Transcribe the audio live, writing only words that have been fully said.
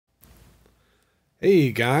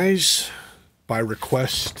Hey guys, by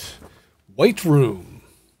request, White Room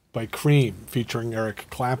by Cream featuring Eric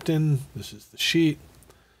Clapton. This is the sheet.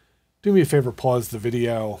 Do me a favor, pause the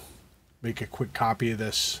video, make a quick copy of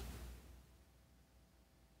this.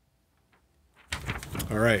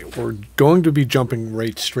 Alright, we're going to be jumping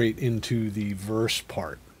right straight into the verse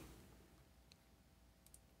part.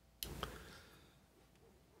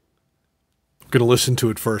 I'm going to listen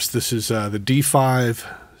to it first. This is the D5,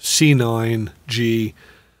 C9, G,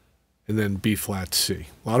 and then B flat C.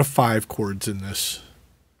 A lot of 5 chords in this.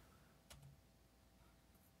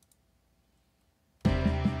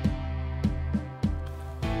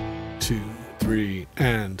 Two, three,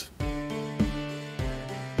 and...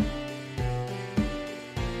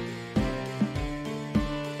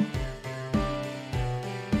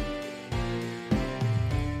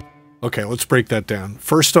 Okay, let's break that down.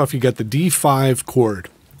 First off, you got the D5 chord.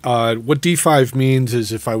 What D5 means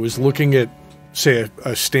is if I was looking at, say,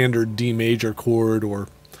 a standard D major chord or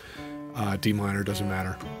D minor, doesn't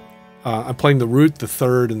matter. I'm playing the root, the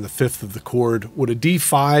third, and the fifth of the chord. What a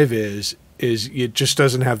D5 is it just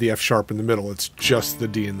doesn't have the F sharp in the middle. It's just the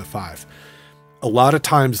D and the 5. A lot of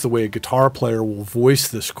times the way a guitar player will voice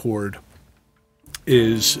this chord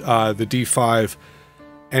is the D5,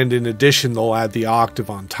 and in addition, they'll add the octave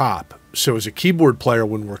on top. So as a keyboard player,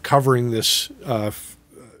 when we're covering this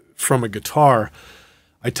from a guitar,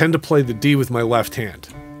 I tend to play the D with my left hand.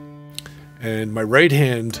 And my right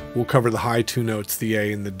hand will cover the high 2 notes, the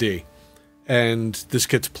A and the D. And this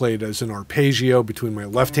gets played as an arpeggio between my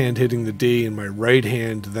left hand hitting the D and my right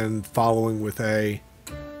hand then following with A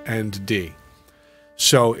and D.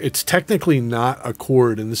 So it's technically not a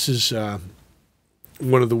chord, and this is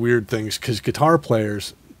one of the weird things, because guitar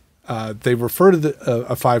players, they refer to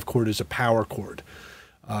a 5 chord as a power chord,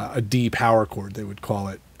 a D power chord, they would call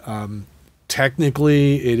it.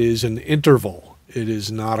 Technically, it is an interval. It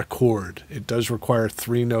is not a chord. It does require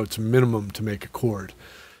 3 notes minimum to make a chord.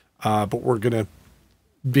 But we're going to,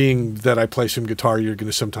 being that I play some guitar, you're going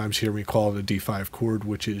to sometimes hear me call it a D5 chord,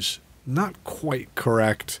 which is not quite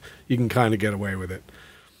correct. You can kind of get away with it.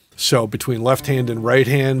 So between left hand and right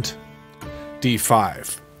hand,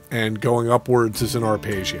 D5. And going upwards is an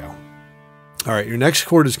arpeggio. All right, your next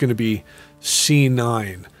chord is going to be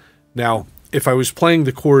C9. Now, if I was playing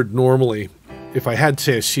the chord normally, if I had,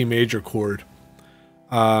 say, a C major chord,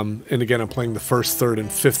 and again, I'm playing the first, third,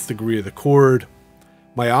 and fifth degree of the chord,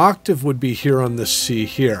 my octave would be here on this C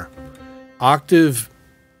here. Octave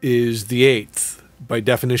is the 8th. By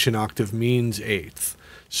definition, octave means 8th.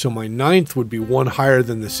 So my 9th would be 1 higher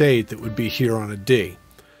than this 8th. It would be here on a D.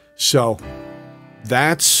 So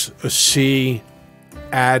that's a C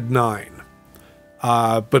add 9.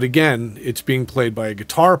 But again, it's being played by a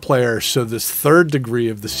guitar player, so this 3rd degree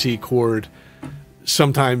of the C chord,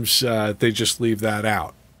 sometimes they just leave that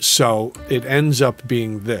out. So it ends up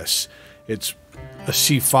being this. It's a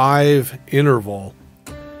C5 interval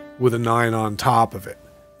with a 9 on top of it.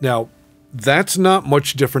 Now, that's not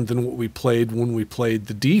much different than what we played when we played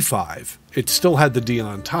the D5. It still had the D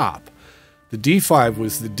on top. The D5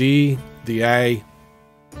 was the D, the A,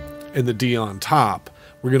 and the D on top.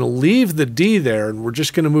 We're going to leave the D there, and we're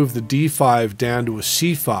just going to move the D5 down to a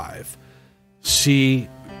C5. C,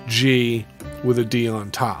 G, with a D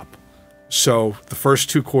on top. So the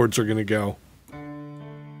first 2 chords are going to go.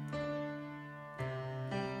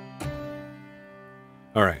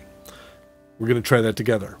 All right. We're going to try that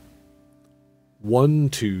together. 1,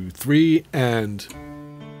 2, 3, and...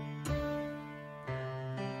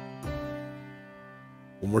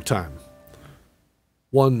 one more time.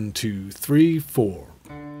 1, 2, 3, 4.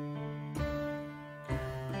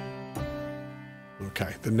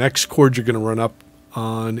 Okay, the next chord you're going to run up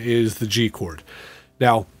on is the G chord.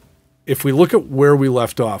 Now, if we look at where we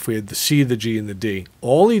left off, we had the C, the G, and the D.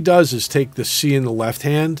 All he does is take the C in the left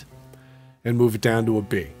hand and move it down to a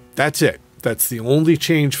B. That's it. That's the only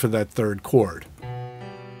change for that 3rd chord.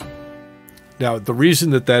 Now, the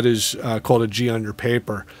reason that that is called a G on your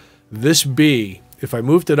paper, this B, if I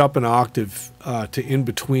moved it up an octave to in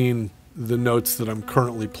between the notes that I'm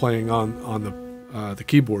currently playing on the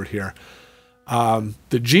keyboard here,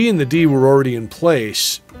 the G and the D were already in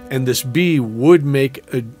place, and this B would make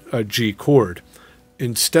a G chord.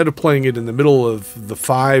 Instead of playing it in the middle of the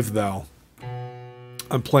 5, though,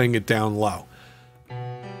 I'm playing it down low.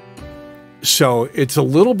 So it's a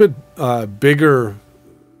little bit bigger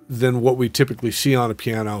than what we typically see on a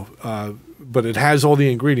piano, but it has all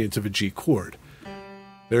the ingredients of a G chord.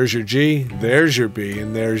 There's your G, there's your B,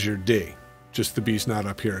 and there's your D. Just the B's not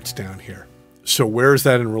up here, it's down here. So where is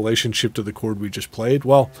that in relationship to the chord we just played?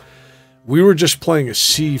 Well, we were just playing a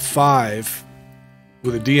C5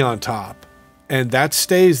 with a D on top, And that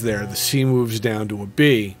stays there. The C moves down to a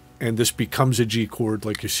B, and this becomes a G chord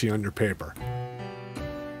like you see on your paper.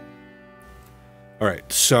 All right,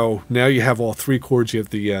 so now you have all three chords. You have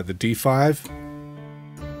the D5,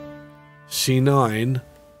 C9,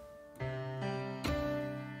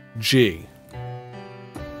 G.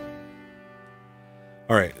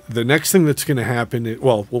 All right, the next thing that's going to happen is,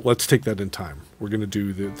 well, let's take that in time. We're going to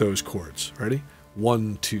do those chords. Ready?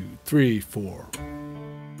 1, 2, 3, 4.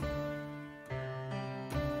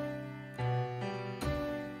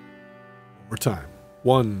 One more time.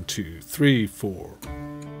 1, 2, 3, 4.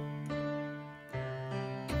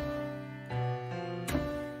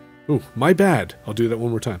 Ooh, my bad. I'll do that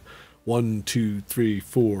one more time. 1, 2, 3,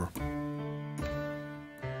 4.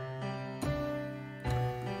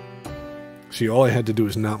 See, all I had to do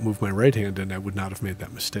is not move my right hand, and I would not have made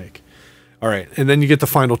that mistake. All right, and then you get the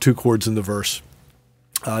final two chords in the verse.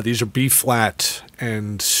 These are B flat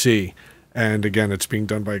and C. And again, it's being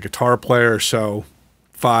done by a guitar player, so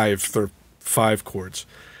they're five chords.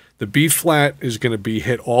 The B flat is going to be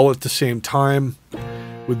hit all at the same time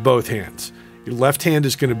with both hands. Your left hand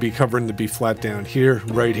is going to be covering the B flat down here.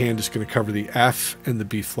 Right hand is going to cover the F and the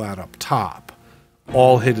B flat up top.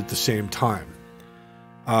 All hit at the same time.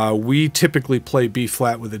 We typically play B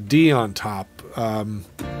flat with a D on top.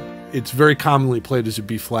 It's very commonly played as a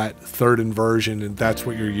B flat third inversion, and that's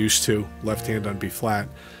what you're used to, left hand on B flat.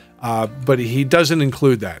 But he doesn't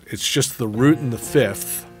include that. It's just the root and the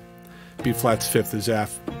fifth. B flat's fifth is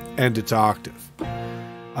F, and its octave.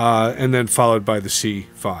 And then followed by the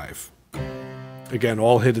C5. Again,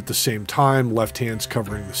 all hit at the same time. Left hand's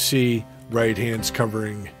covering the C, right hand's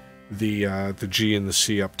covering the G and the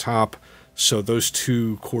C up top. So those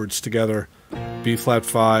two chords together, B flat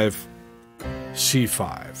 5,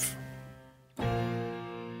 C5.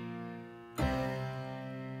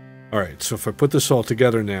 All right, so if I put this all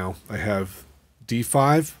together now, I have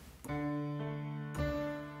D5,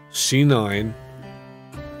 C9,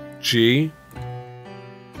 G,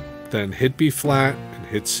 then hit B flat and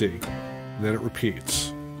hit C, and then it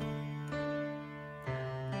repeats.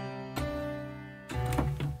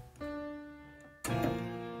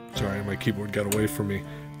 Sorry, my keyboard got away from me.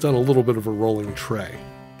 It's on a little bit of a rolling tray.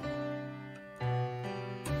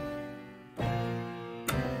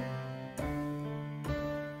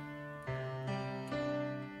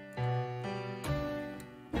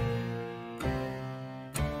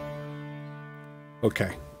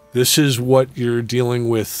 Okay, this is what you're dealing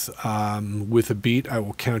with a beat. I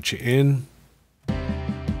will count you in.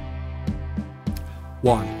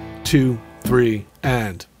 1, 2, 3,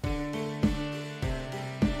 and.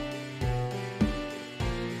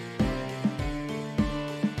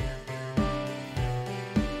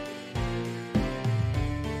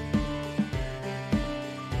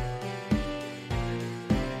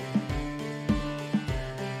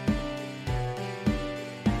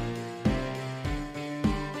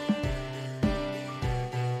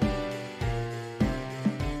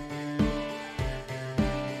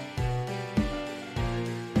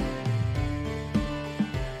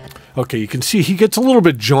 Okay, you can see he gets a little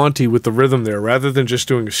bit jaunty with the rhythm there. Rather than just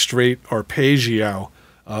doing a straight arpeggio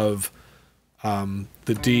of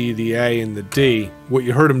the D, the A, and the D, what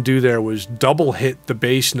you heard him do there was double hit the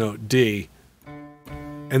bass note D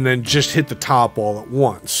and then just hit the top all at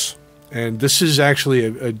once. And this is actually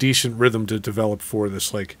a decent rhythm to develop for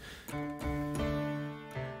this. Like,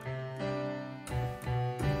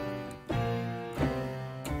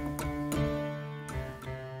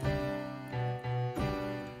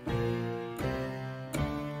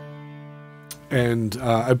 and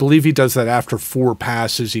I believe he does that after 4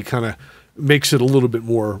 passes. He kind of makes it a little bit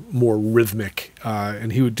more rhythmic.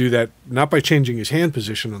 And he would do that not by changing his hand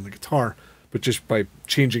position on the guitar, but just by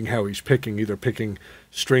changing how he's picking, either picking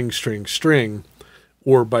string, string, string,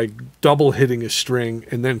 or by double hitting a string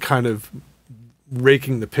and then kind of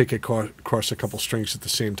raking the pick across a couple strings at the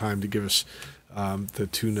same time to give us the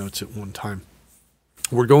 2 notes at one time.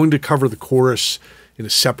 We're going to cover the chorus in a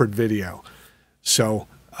separate video. So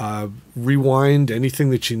rewind anything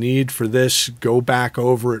that you need for this, go back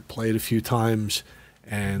over it, play it a few times,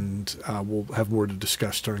 and we'll have more to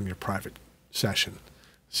discuss during your private session.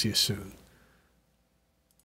 See you soon.